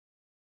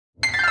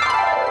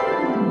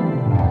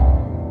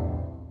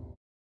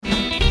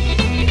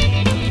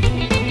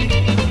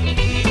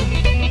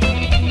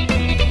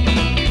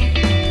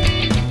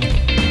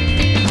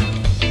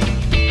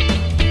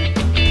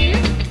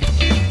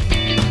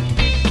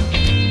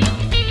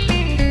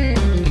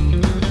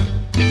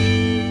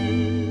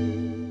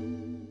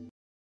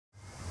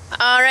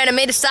Alright, I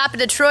made a stop in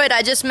Detroit.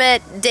 I just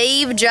met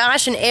Dave,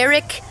 Josh, and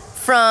Eric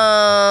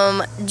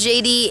from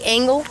JD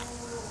Angle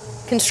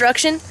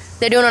Construction.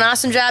 They're doing an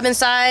awesome job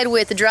inside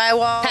with the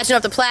drywall, patching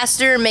up the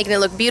plaster, making it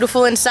look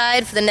beautiful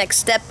inside for the next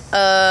step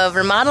of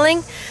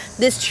remodeling.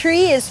 This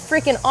tree is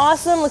freaking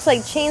awesome. Looks like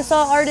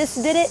chainsaw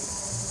artists did it.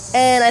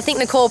 And I think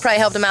Nicole probably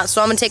helped them out,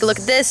 so I'm gonna take a look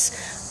at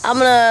this. I'm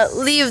gonna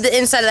leave the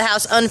inside of the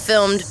house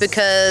unfilmed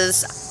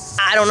because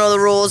I don't know the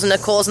rules and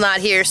Nicole's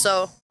not here,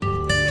 so.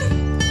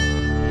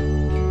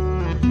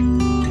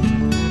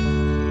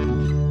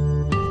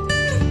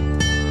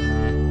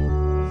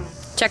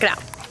 Check it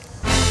out.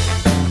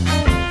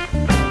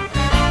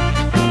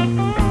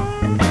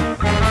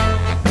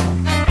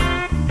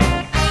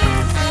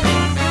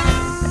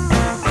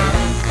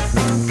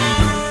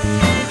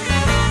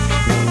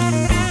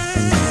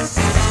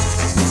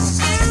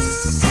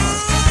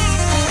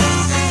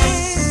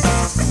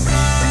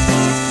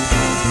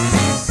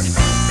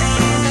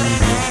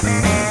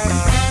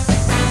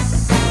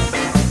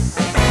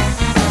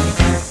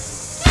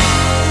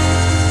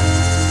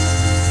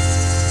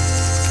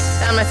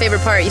 My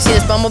favorite part. You see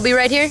this bumblebee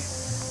right here?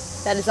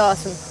 That is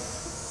awesome.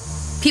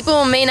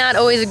 People may not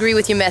always agree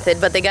with your method,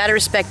 but they gotta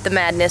respect the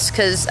madness,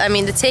 because I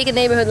mean, to take a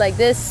neighborhood like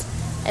this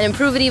and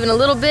improve it even a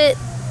little bit,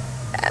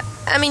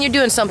 I mean, you're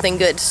doing something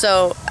good.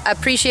 So I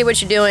appreciate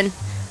what you're doing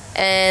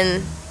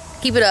and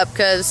keep it up,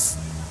 because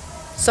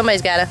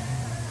somebody's gotta.